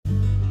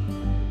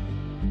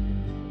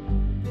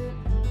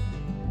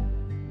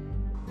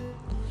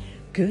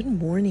Good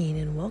morning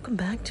and welcome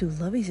back to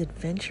Lovey's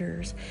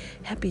Adventures.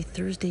 Happy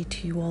Thursday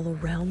to you all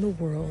around the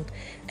world,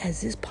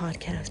 as this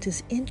podcast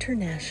is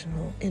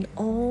international in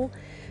all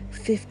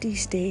 50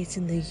 states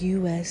in the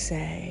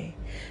USA,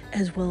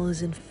 as well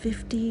as in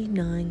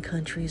 59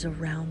 countries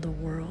around the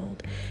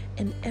world.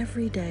 And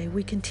every day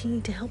we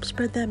continue to help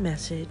spread that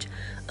message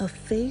of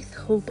faith,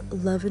 hope,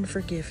 love, and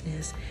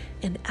forgiveness,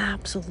 and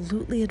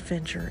absolutely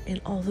adventure in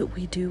all that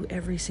we do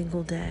every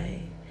single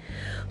day.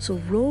 So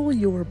roll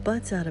your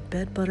butts out of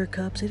bed,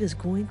 buttercups. It is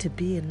going to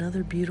be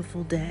another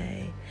beautiful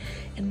day.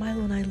 And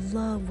Milo and I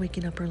love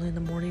waking up early in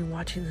the morning,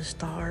 watching the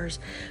stars,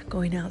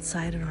 going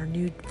outside on our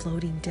new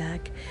floating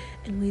deck.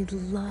 And we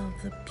love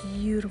the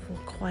beautiful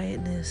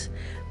quietness,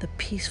 the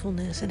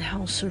peacefulness, and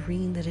how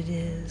serene that it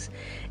is.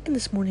 And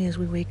this morning as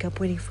we wake up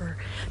waiting for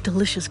a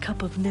delicious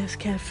cup of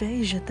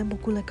Nescafe, je t'aime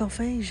beaucoup le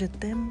café, je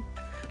t'aime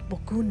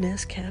beaucoup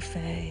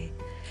Nescafe.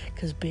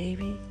 Because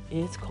baby,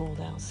 it's cold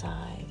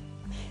outside.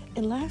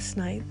 And last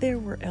night, there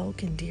were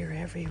elk and deer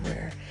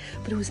everywhere,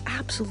 but it was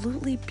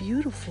absolutely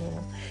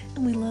beautiful.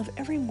 And we love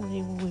every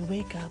morning when we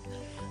wake up,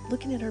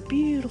 looking at our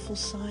beautiful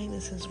sign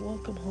that says,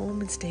 welcome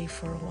home and stay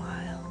for a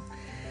while,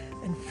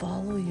 and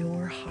follow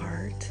your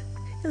heart.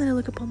 And then I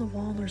look up on the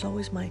wall, and there's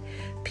always my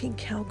pink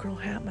cowgirl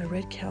hat, my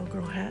red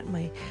cowgirl hat,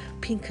 my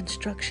pink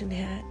construction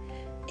hat,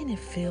 and it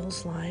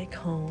feels like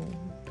home.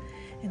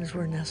 And as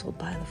we're nestled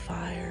by the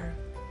fire,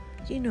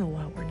 you know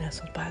why we're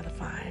nestled by the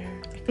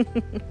fire.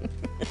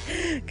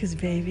 Because,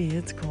 baby,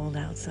 it's cold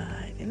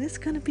outside. And it's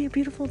going to be a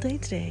beautiful day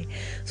today.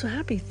 So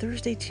happy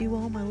Thursday to you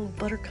all, my little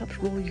buttercups.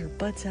 Roll your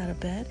butts out of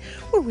bed.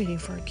 We're waiting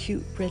for a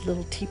cute red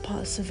little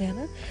teapot,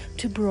 Savannah,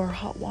 to brew our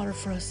hot water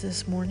for us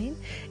this morning.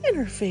 And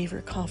her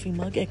favorite coffee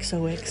mug,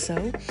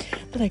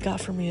 XOXO, that I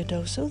got from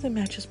Miodoso, that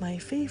matches my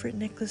favorite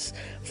necklace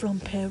from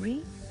Paris.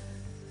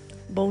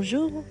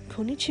 Bonjour,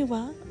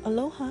 konnichiwa,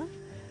 aloha.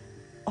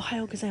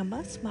 Ohayo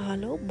gozaimasu,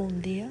 mahalo, bon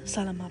dia,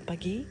 salamat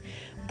pagi,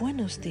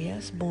 buenos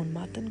dias, bon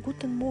matin,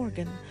 guten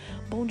morgen,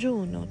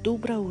 buongiorno,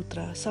 dobra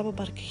utra, saba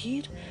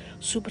barkahir,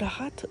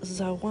 subrahat,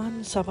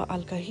 zawan, saba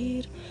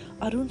alkahir,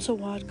 arun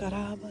sawar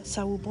karab,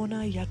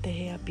 sawubona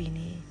yatehea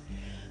bini.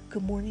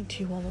 Good morning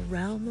to you all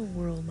around the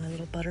world, my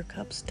little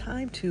buttercups.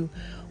 Time to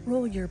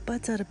roll your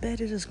butts out of bed.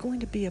 It is going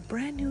to be a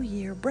brand new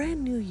year,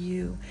 brand new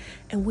you,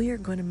 and we are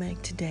going to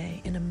make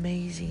today an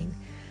amazing,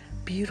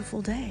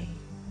 beautiful day.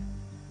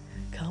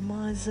 Come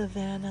on,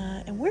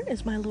 Savannah. And where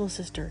is my little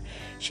sister?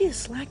 She is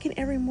slacking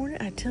every morning.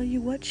 I tell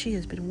you what, she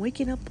has been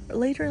waking up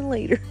later and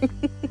later.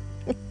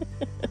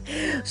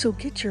 So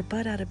get your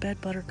butt out of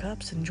bed,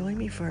 buttercups, and join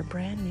me for a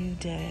brand new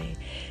day.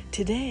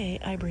 Today,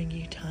 I bring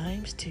you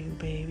times two,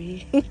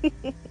 baby.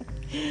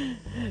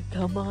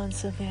 Come on,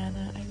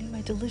 Savannah. I need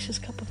my delicious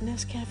cup of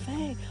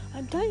Nescafe.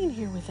 I'm dying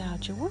here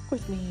without you. Work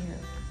with me here.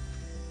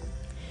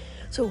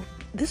 So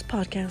this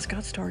podcast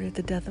got started at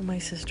the death of my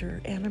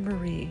sister, Anna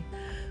Marie,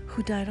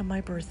 who died on my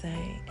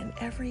birthday. And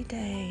every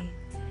day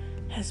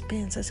has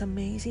been such an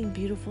amazing,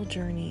 beautiful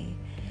journey.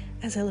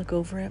 As I look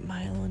over at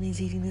Milo, and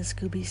he's eating his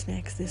Scooby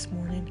snacks this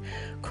morning,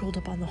 curled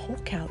up on the whole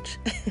couch.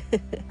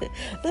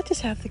 Not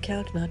just half the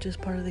couch, not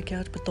just part of the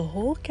couch, but the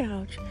whole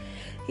couch.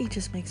 He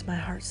just makes my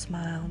heart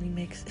smile, and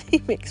he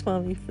makes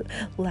mommy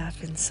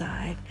laugh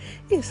inside.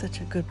 He is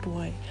such a good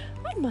boy.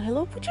 Hi,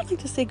 Milo. Would you like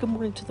to say good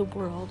morning to the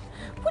world?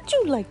 Would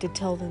you like to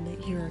tell them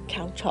that you're a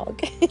couch hog?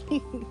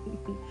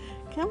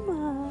 Come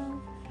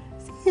on.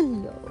 Say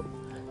hello.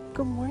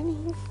 Good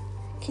morning.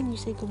 Can you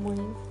say good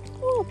morning?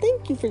 Oh,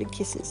 thank you for the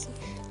kisses.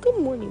 Good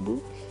morning,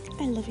 boo.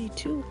 I love you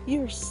too.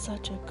 You're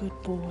such a good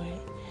boy.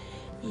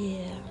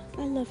 Yeah,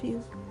 I love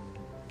you.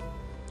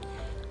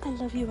 I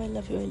love you, I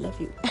love you, I love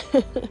you.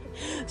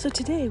 So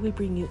today we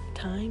bring you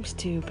times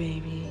two,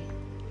 baby.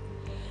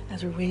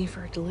 As we're waiting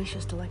for a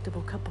delicious,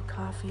 delectable cup of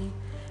coffee,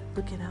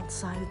 looking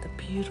outside at the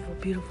beautiful,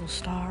 beautiful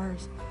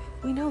stars,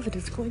 we know that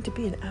it's going to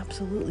be an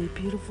absolutely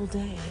beautiful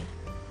day.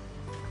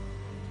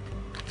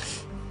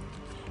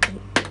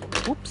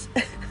 Oops.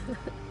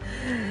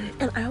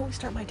 And I always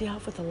start my day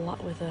off with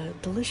a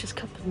delicious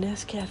cup of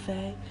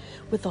Nescafe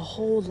with a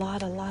whole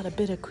lot of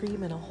bit of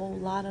cream and a whole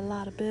lot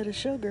of bit of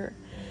sugar.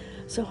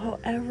 So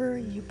however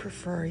you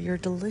prefer your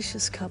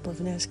delicious cup of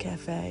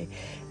Nescafe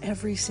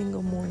every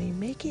single morning,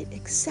 make it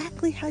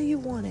exactly how you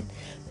want it.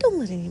 Don't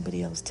let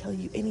anybody else tell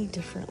you any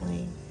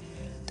differently.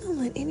 Don't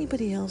let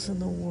anybody else in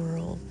the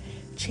world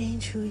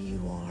change who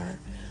you are.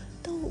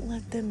 Don't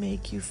let them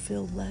make you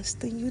feel less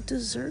than you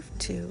deserve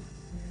to.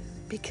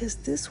 Because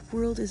this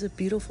world is a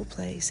beautiful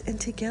place,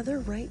 and together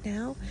right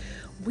now,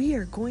 we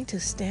are going to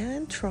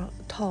stand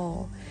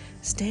tall,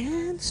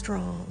 stand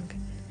strong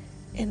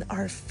in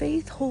our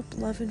faith, hope,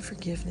 love, and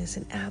forgiveness,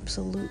 and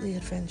absolutely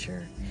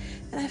adventure.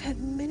 And I've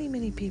had many,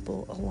 many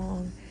people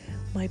along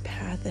my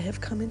path that have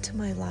come into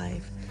my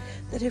life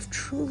that have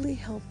truly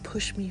helped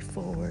push me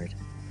forward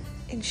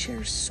and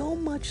share so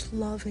much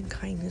love and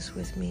kindness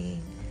with me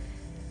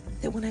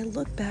that when I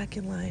look back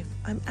in life,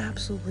 I'm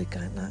absolutely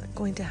not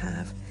going to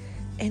have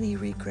any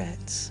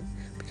regrets,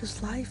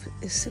 because life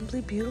is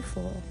simply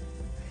beautiful.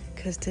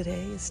 Because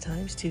today is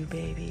times two,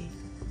 baby.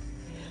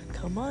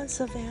 Come on,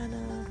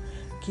 Savannah.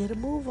 Get a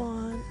move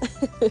on.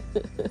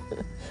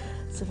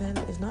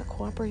 Savannah is not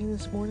cooperating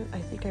this morning. I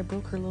think I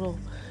broke her little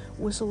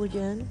whistle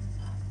again.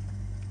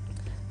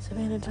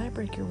 Savannah, did I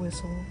break your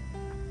whistle?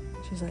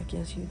 She's like,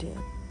 yes, you did.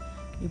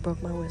 You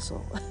broke my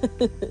whistle.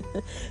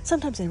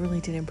 Sometimes I really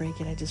didn't break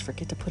it. I just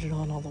forget to put it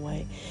on all the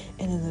way.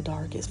 And in the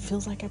dark, it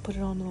feels like I put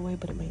it on all the way,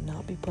 but it may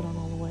not be put on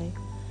all the way.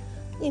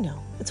 You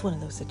know, it's one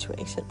of those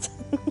situations.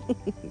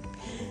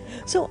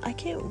 So I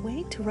can't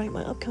wait to write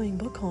my upcoming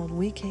book called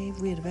We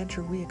Cave, We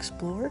Adventure, We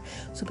Explore.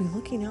 So be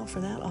looking out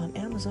for that on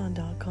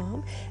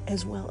Amazon.com,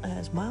 as well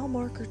as Mile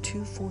Marker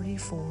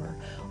 244,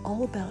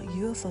 all about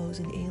UFOs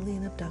and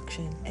alien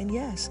abduction. And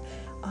yes,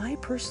 I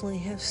personally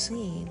have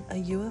seen a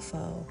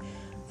UFO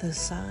the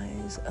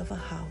size of a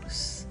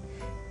house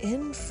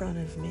in front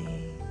of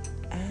me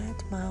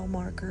at mile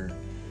marker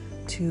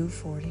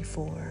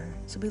 244.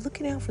 So be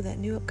looking out for that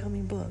new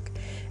upcoming book,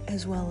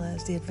 as well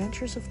as The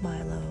Adventures of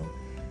Milo.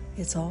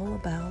 It's all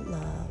about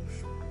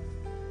love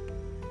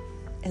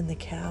and the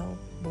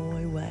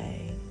cowboy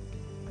way.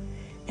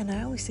 And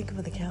I always think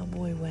of the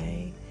cowboy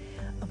way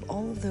of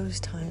all of those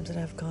times that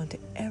I've gone to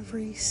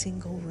every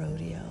single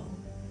rodeo.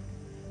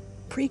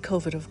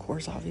 Pre-COVID, of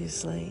course,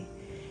 obviously.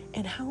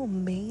 And how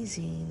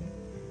amazing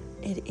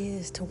it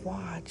is to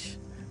watch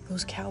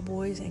those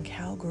cowboys and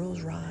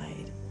cowgirls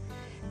ride.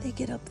 They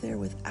get up there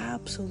with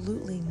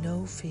absolutely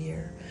no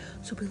fear.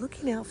 So be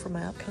looking out for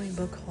my upcoming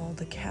book called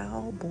The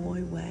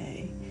Cowboy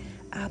Way.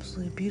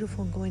 Absolutely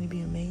beautiful and going to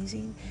be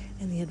amazing.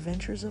 And The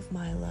Adventures of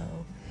Milo.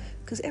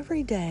 Because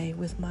every day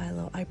with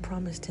Milo, I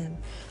promised him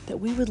that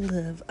we would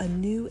live a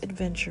new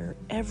adventure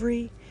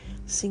every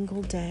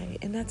single day.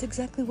 And that's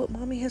exactly what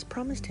Mommy has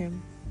promised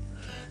him.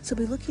 So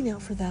be looking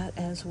out for that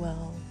as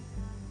well.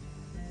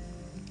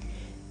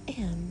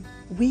 And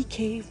We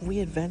Cave, We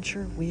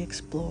Adventure, We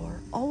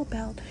Explore. All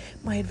about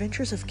my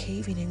adventures of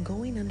caving and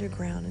going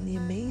underground and the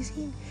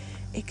amazing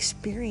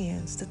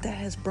experience that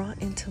has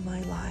brought into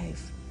my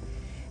life.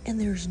 And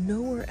there's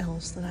nowhere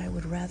else that I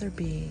would rather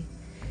be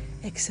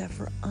except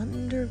for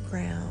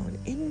underground,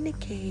 in the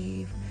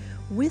cave,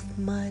 with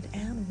mud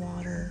and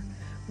water,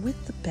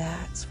 with the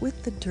bats,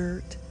 with the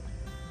dirt,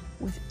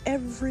 with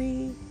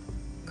every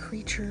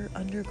creature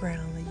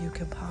underground that you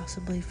can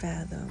possibly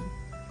fathom.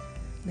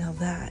 Now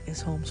that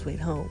is home sweet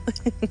home.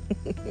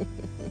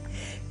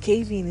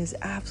 Caving is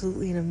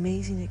absolutely an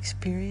amazing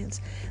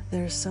experience.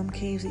 There are some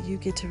caves that you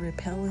get to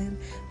rappel in.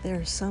 There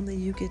are some that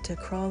you get to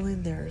crawl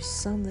in. There are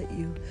some that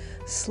you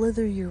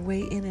slither your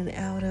way in and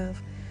out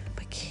of.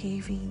 But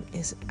caving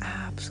is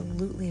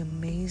absolutely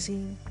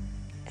amazing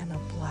and a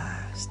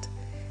blast.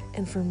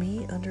 And for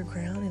me,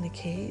 underground in a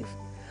cave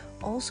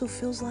also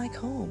feels like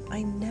home.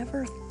 I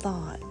never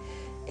thought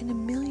in a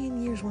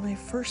million years when I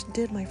first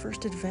did my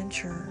first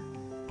adventure,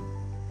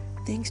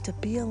 thanks to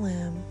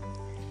BLM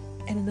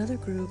and another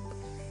group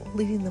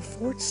leading the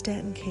Fort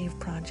Stanton Cave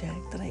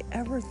Project, that I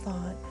ever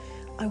thought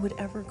I would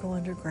ever go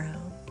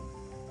underground.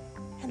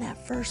 And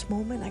that first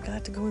moment I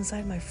got to go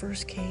inside my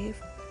first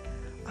cave,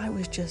 I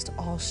was just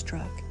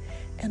awestruck.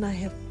 And I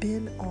have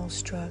been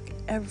awestruck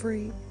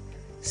every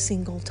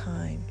single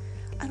time.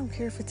 I don't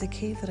care if it's a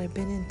cave that I've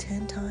been in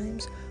 10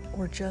 times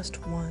or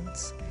just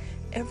once.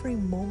 Every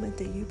moment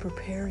that you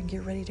prepare and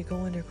get ready to go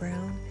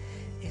underground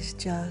is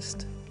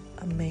just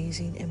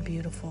amazing and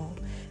beautiful.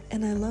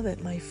 And I love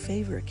it. My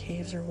favorite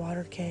caves are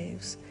water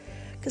caves.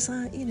 Because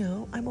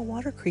I'm a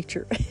water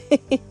creature.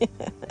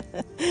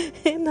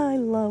 And I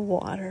love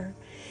water.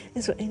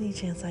 And so any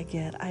chance I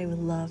get, I would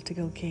love to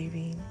go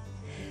caving.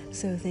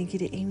 So thank you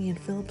to Amy and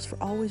Phillips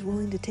for always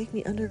willing to take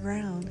me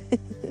underground.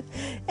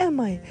 And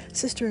my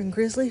sister and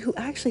Grizzly, who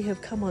actually have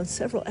come on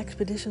several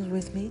expeditions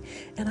with me.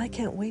 And I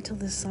can't wait till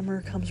this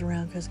summer comes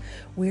around, because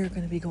we're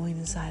going to be going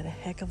inside a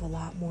heck of a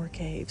lot more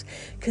caves.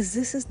 Because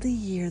this is the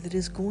year that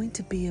is going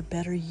to be a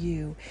better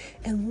you.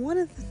 And one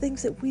of the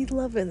things that we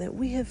love and that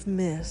we have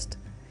missed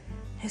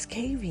is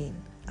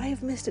caving. I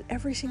have missed it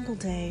every single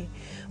day,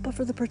 but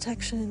for the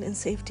protection and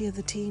safety of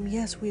the team,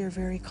 yes, we are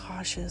very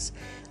cautious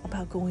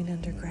about going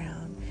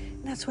underground.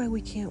 And that's why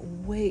we can't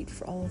wait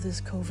for all of this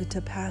COVID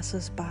to pass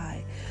us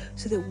by,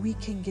 so that we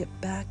can get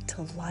back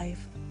to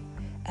life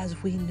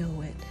as we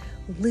know it,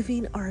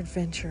 living our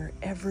adventure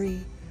every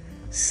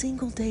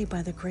single day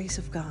by the grace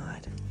of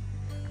God.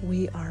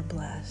 We are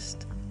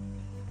blessed,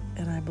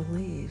 and I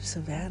believe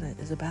Savannah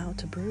is about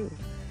to brew.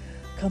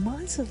 Come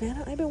on,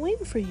 Savannah, I've been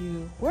waiting for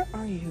you. Where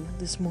are you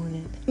this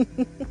morning?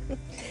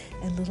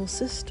 And little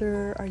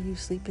sister, are you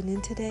sleeping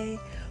in today?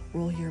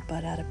 Roll your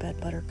butt out of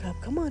bed, Buttercup.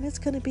 Come on, it's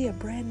going to be a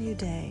brand new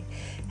day.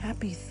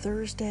 Happy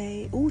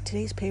Thursday. Ooh,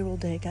 today's payroll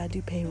day. Gotta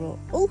do payroll.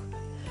 Ooh,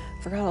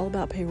 forgot all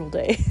about payroll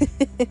day.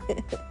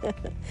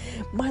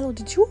 Milo,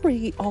 did you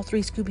already eat all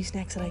 3 Scooby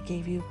snacks that I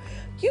gave you?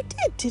 You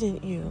did,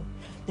 didn't you?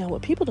 Now,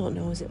 what people don't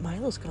know is that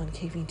Milo's gone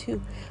caving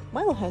too.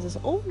 Milo has his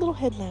own little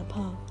headlamp,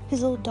 huh?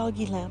 His little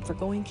doggy lamp for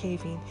going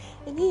caving.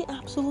 And he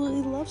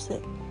absolutely loves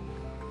it.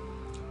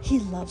 He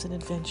loves an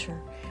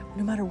adventure.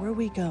 No matter where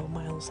we go,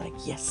 Milo's like,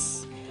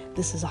 yes,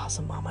 this is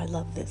awesome, Mom. I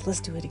love this. Let's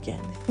do it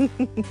again.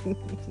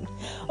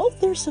 Oh,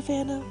 there's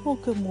Savannah. Well,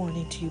 good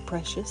morning to you,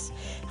 precious.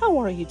 How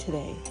are you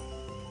today?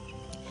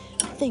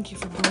 Thank you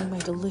for brewing my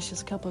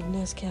delicious cup of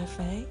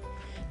Nescafe.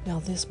 Now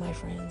this, my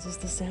friends, is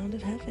the sound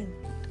of heaven.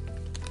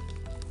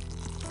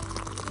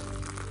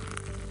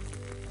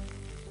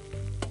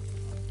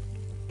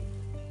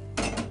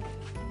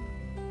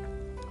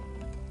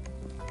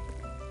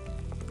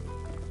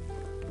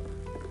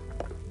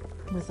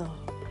 With a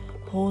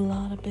whole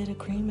lot of bit of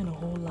cream and a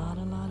whole lot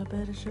of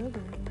bit of sugar.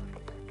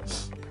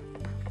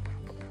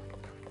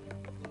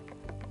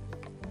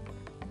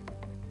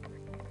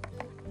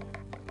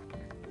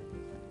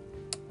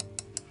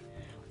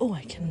 Oh,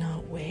 I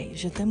cannot wait.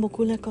 Je t'aime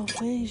beaucoup le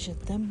café. Je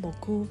t'aime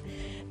beaucoup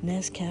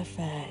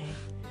Nescafe.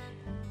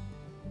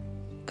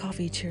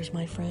 Coffee cheers,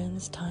 my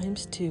friends.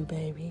 ×2,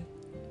 baby.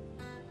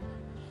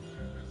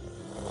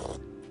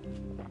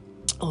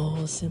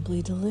 Oh,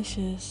 simply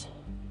delicious.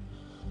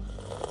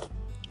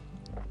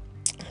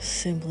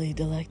 Simply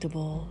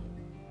delectable.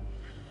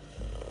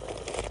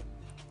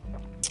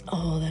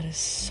 Oh, that is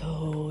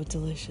so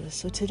delicious.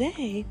 So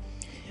today,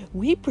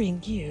 we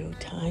bring you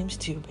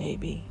 ×2,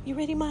 baby. You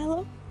ready,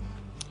 Milo?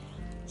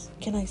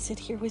 Can I sit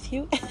here with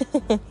you?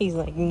 He's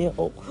like,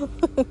 no.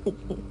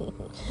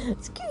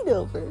 Scoot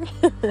over.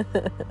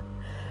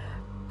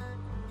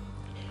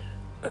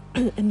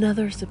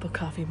 Another sip of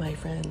coffee, my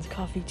friends.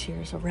 Coffee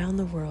cheers around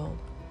the world.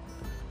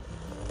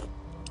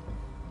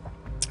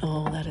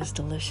 Oh, that is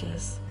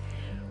delicious.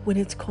 When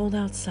it's cold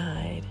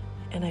outside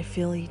and I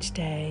feel each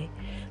day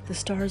the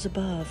stars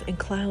above and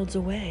clouds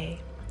away,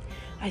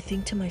 I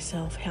think to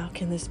myself, how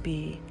can this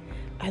be?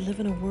 I live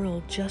in a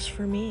world just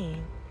for me.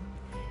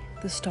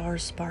 The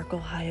stars sparkle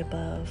high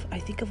above. I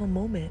think of a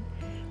moment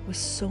with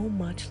so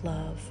much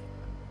love.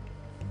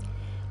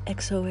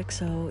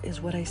 XOXO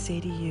is what I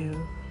say to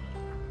you.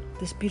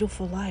 This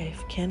beautiful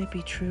life, can it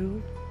be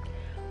true?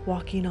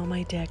 Walking on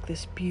my deck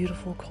this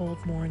beautiful cold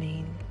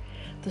morning,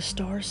 the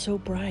stars so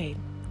bright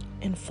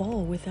and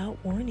fall without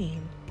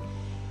warning.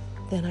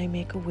 Then I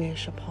make a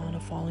wish upon a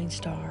falling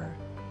star.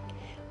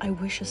 I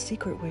wish a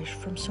secret wish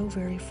from so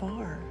very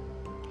far.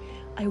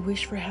 I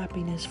wish for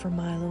happiness for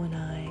Milo and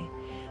I.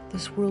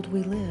 This world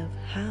we live,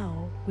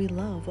 how we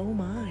love, oh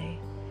my.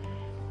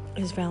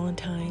 As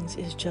Valentine's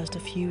is just a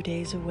few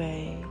days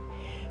away,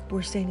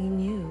 we're sending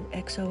you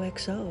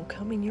XOXO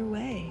coming your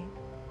way.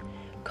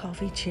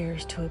 Coffee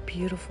cheers to a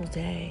beautiful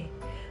day.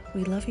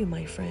 We love you,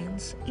 my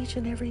friends, each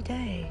and every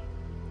day.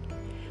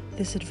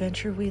 This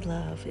adventure we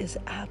love is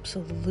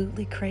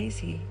absolutely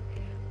crazy,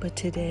 but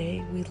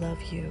today we love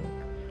you.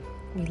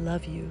 We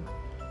love you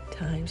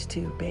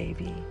 ×2,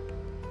 baby.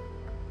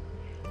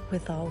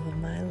 With all of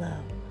my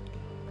love.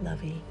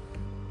 Lovey.